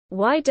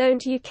Why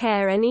don't you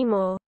care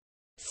anymore?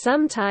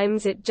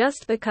 Sometimes it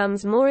just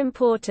becomes more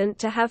important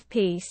to have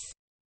peace.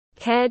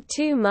 Cared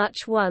too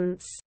much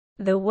once.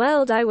 The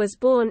world I was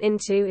born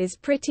into is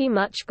pretty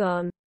much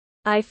gone.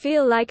 I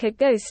feel like a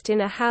ghost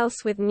in a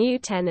house with new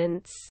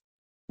tenants.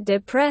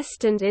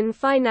 Depressed and in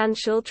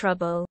financial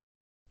trouble.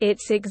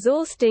 It's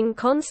exhausting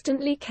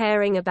constantly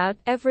caring about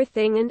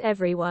everything and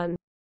everyone.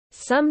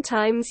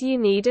 Sometimes you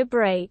need a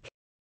break.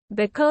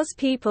 Because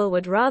people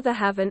would rather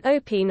have an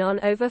opinion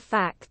over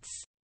facts.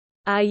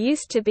 I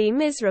used to be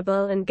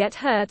miserable and get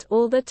hurt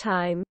all the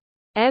time.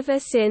 Ever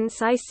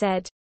since I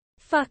said,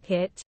 fuck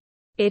it.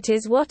 It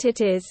is what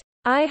it is,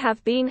 I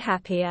have been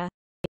happier.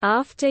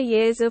 After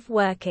years of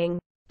working,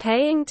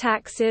 paying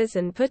taxes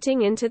and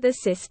putting into the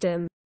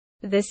system.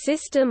 The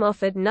system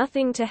offered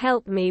nothing to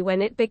help me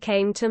when it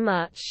became too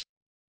much.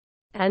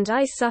 And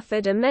I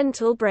suffered a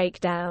mental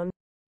breakdown.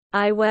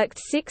 I worked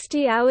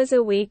 60 hours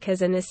a week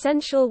as an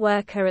essential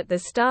worker at the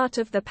start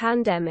of the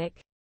pandemic.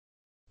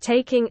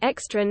 Taking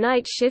extra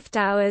night shift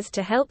hours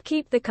to help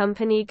keep the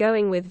company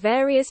going with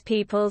various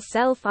people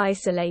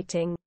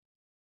self-isolating.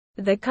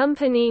 The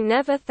company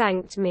never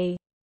thanked me.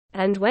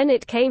 And when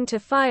it came to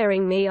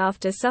firing me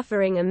after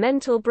suffering a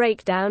mental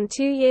breakdown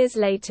 2 years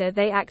later,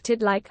 they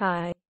acted like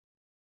I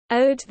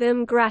owed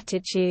them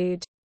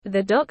gratitude.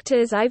 The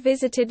doctors I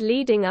visited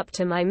leading up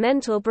to my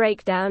mental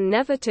breakdown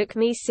never took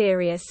me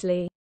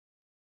seriously.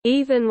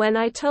 Even when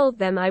I told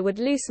them I would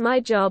lose my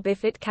job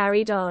if it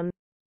carried on.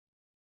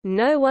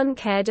 No one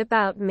cared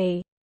about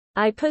me.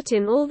 I put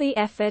in all the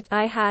effort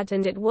I had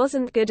and it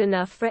wasn't good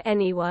enough for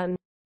anyone.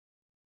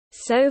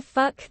 So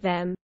fuck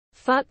them.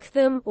 Fuck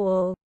them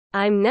all.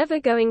 I'm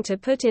never going to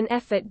put in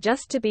effort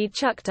just to be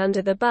chucked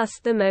under the bus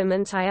the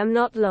moment I am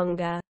not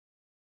longer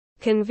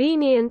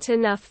convenient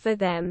enough for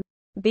them.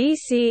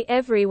 BC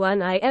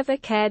everyone I ever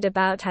cared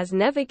about has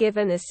never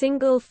given a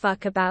single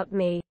fuck about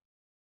me.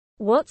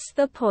 What's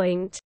the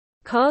point?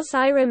 'Cause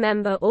I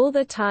remember all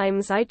the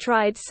times I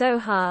tried so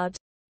hard.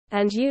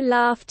 And you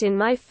laughed in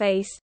my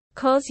face,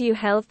 'cause you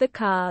held the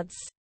cards.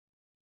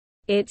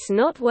 It's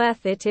not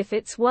worth it if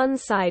it's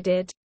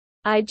one-sided.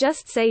 I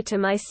just say to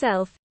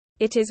myself,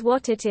 it is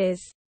what it is.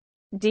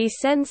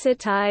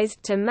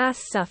 Desensitized to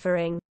mass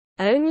suffering.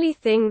 Only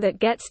thing that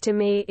gets to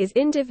me is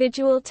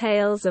individual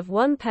tales of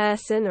one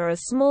person or a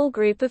small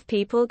group of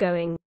people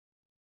going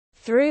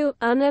through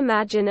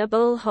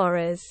unimaginable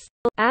horrors.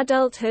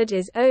 Adulthood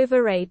is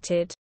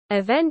overrated.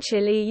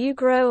 Eventually you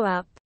grow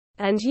up.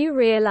 And you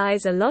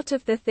realize a lot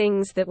of the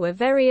things that were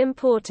very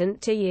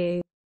important to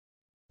you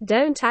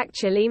don't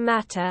actually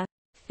matter.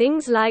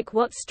 Things like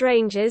what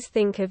strangers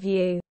think of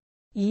you.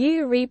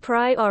 You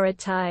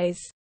reprioritize.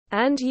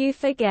 And you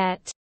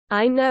forget.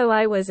 I know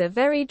I was a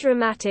very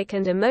dramatic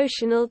and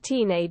emotional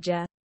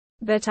teenager.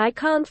 But I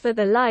can't for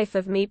the life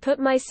of me put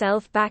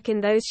myself back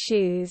in those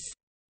shoes.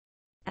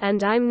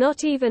 And I'm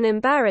not even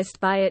embarrassed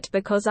by it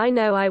because I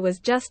know I was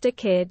just a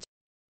kid.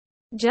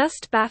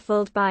 Just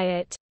baffled by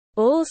it.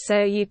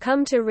 Also, you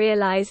come to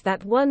realize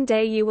that one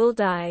day you will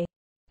die.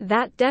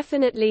 That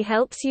definitely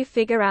helps you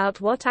figure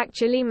out what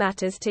actually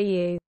matters to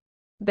you.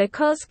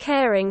 Because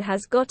caring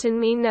has gotten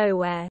me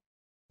nowhere.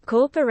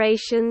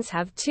 Corporations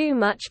have too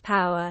much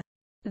power.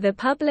 The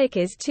public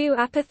is too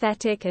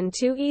apathetic and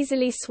too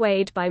easily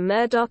swayed by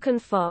Murdoch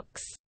and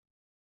Fox.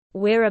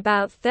 We're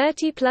about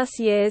 30 plus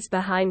years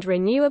behind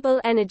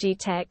renewable energy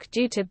tech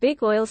due to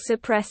big oil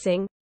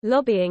suppressing,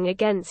 lobbying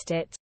against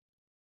it.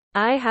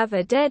 I have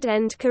a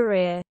dead-end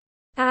career.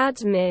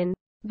 Admin.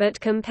 But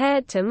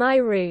compared to my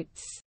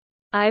roots,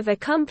 I've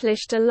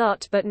accomplished a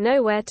lot but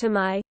nowhere to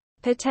my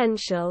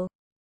potential.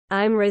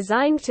 I'm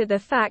resigned to the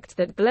fact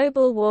that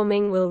global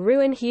warming will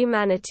ruin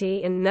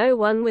humanity and no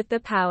one with the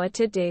power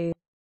to do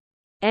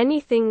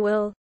anything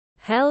will.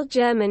 Hell,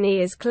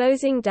 Germany is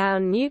closing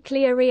down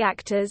nuclear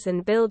reactors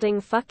and building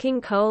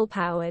fucking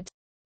coal-powered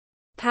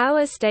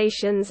power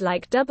stations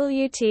like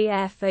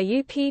WTF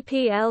are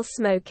UPPL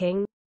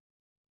smoking.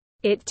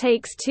 It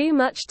takes too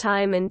much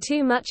time and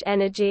too much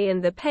energy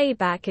and the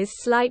payback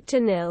is slight to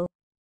nil.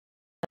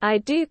 I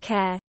do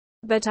care.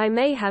 But I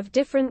may have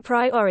different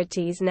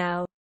priorities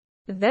now.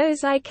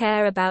 Those I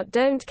care about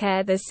don't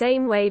care the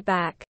same way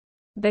back.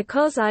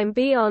 Because I'm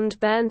beyond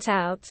burnt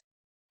out.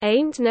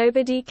 Ain't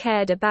nobody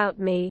cared about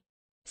me.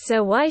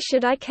 So why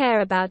should I care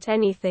about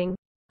anything?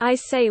 I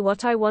say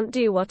what I want,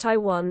 do what I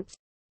want.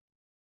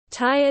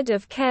 Tired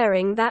of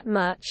caring that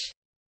much.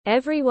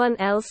 Everyone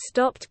else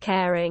stopped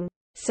caring.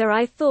 So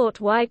I thought,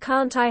 why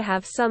can't I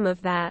have some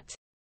of that?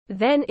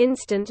 Then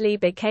instantly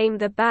became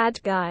the bad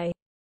guy.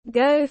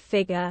 Go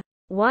figure.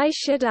 Why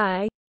should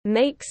I?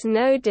 Makes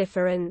no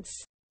difference.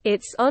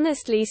 It's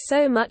honestly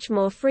so much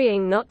more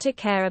freeing not to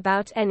care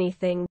about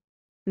anything.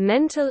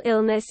 Mental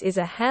illness is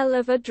a hell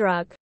of a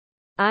drug.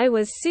 I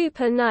was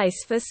super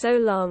nice for so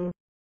long.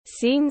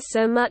 Seen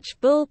so much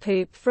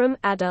bullpoop from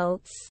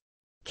adults.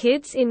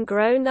 Kids in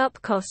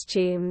grown-up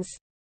costumes.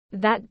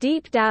 That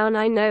deep down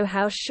I know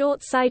how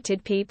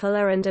short-sighted people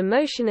are and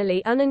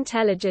emotionally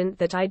unintelligent,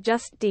 that I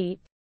just deep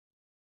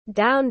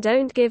down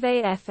don't give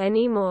a F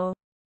anymore.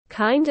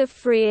 kind of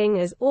freeing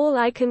as all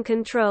I can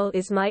control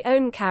is my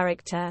own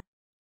character.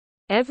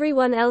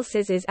 Everyone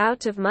else's is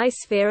out of my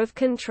sphere of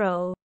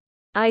control.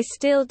 I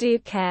still do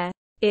care.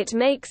 It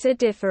makes a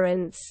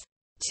difference.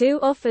 Too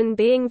often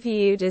being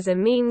viewed as a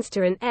means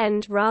to an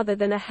end rather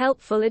than a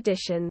helpful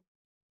addition.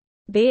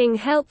 Being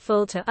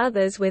helpful to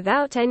others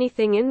without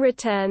anything in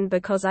return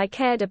because I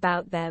cared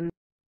about them.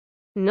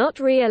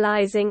 Not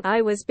realizing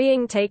I was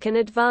being taken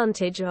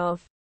advantage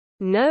of.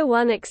 No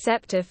one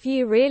except a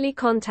few really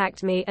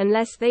contact me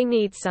unless they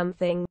need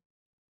something.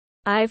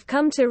 I've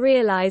come to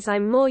realize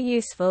I'm more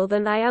useful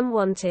than I am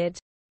wanted.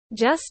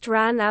 Just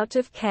ran out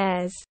of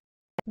cares.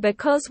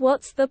 Because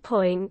what's the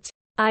point?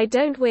 I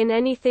don't win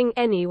anything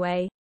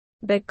anyway.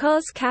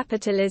 Because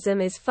capitalism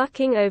is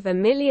fucking over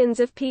millions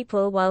of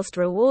people whilst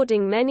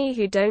rewarding many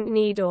who don't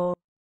need or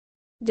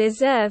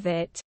deserve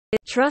it.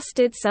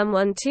 Trusted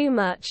someone too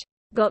much,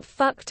 got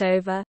fucked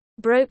over,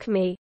 broke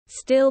me,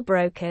 still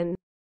broken.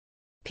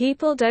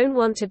 People don't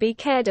want to be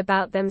cared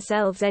about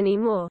themselves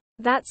anymore.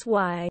 That's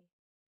why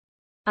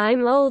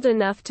I'm old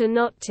enough to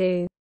not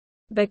to.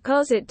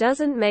 Because it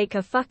doesn't make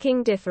a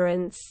fucking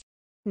difference.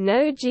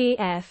 No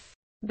GF.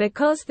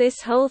 Because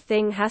this whole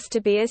thing has to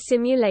be a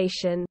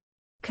simulation.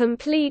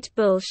 Complete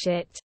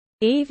bullshit.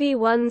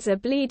 EV1's a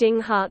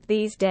bleeding heart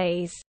these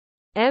days.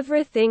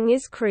 Everything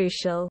is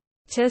crucial.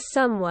 To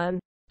someone.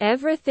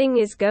 Everything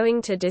is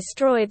going to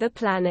destroy the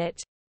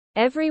planet.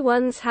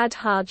 Everyone's had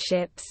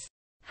hardships.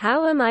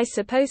 How am I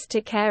supposed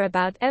to care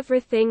about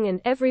everything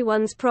and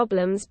everyone's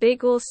problems,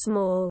 big or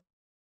small?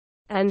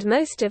 And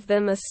most of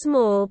them are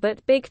small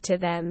but big to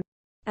them.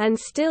 And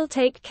still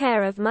take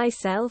care of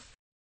myself?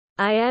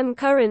 I am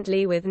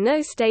currently with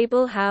no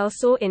stable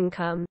house or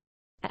income.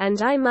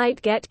 And I might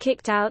get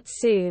kicked out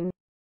soon.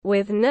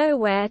 With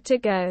nowhere to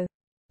go.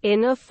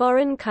 In a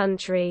foreign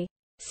country.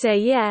 So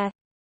yeah.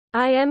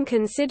 I am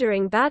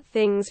considering bad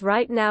things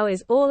right now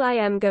is all I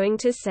am going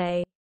to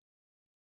say.